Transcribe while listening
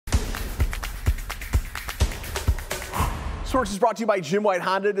Sports is brought to you by Jim White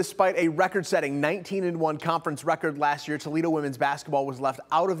Honda. Despite a record-setting 19-1 conference record last year, Toledo women's basketball was left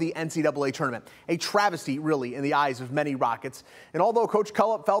out of the NCAA tournament. A travesty, really, in the eyes of many Rockets. And although Coach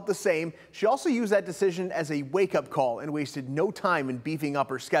Cullop felt the same, she also used that decision as a wake-up call and wasted no time in beefing up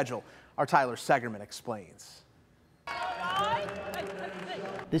her schedule. Our Tyler Segerman explains.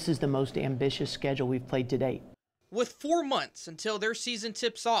 This is the most ambitious schedule we've played to date. With 4 months until their season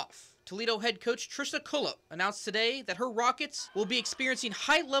tips off, Toledo head coach Trisha Cullop announced today that her Rockets will be experiencing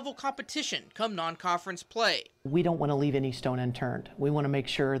high-level competition come non-conference play. We don't want to leave any stone unturned. We want to make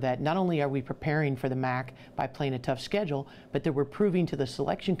sure that not only are we preparing for the MAC by playing a tough schedule, but that we're proving to the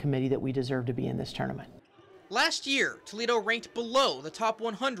selection committee that we deserve to be in this tournament. Last year, Toledo ranked below the top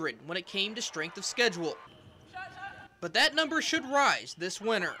 100 when it came to strength of schedule. But that number should rise this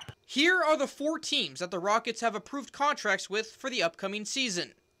winter. Here are the 4 teams that the Rockets have approved contracts with for the upcoming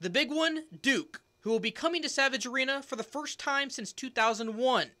season. The big one, Duke, who will be coming to Savage Arena for the first time since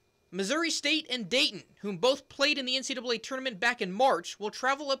 2001. Missouri State and Dayton, whom both played in the NCAA tournament back in March, will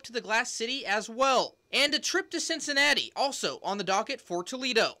travel up to the Glass City as well. And a trip to Cincinnati, also on the docket for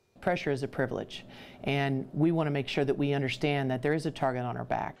Toledo. Pressure is a privilege, and we want to make sure that we understand that there is a target on our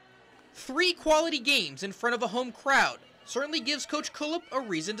back. 3 quality games in front of a home crowd certainly gives Coach Cullop a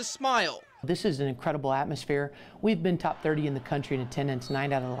reason to smile. This is an incredible atmosphere. We've been top 30 in the country in attendance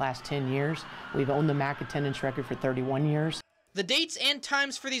 9 out of the last 10 years. We've owned the MAC attendance record for 31 years. The dates and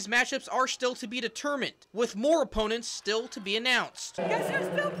times for these matchups are still to be determined, with more opponents still to be announced. Guess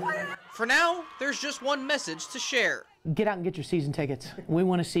who's still playing? For now, there's just one message to share. Get out and get your season tickets. We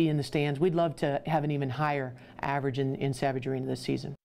want to see you in the stands. We'd love to have an even higher average in Savage Arena this season.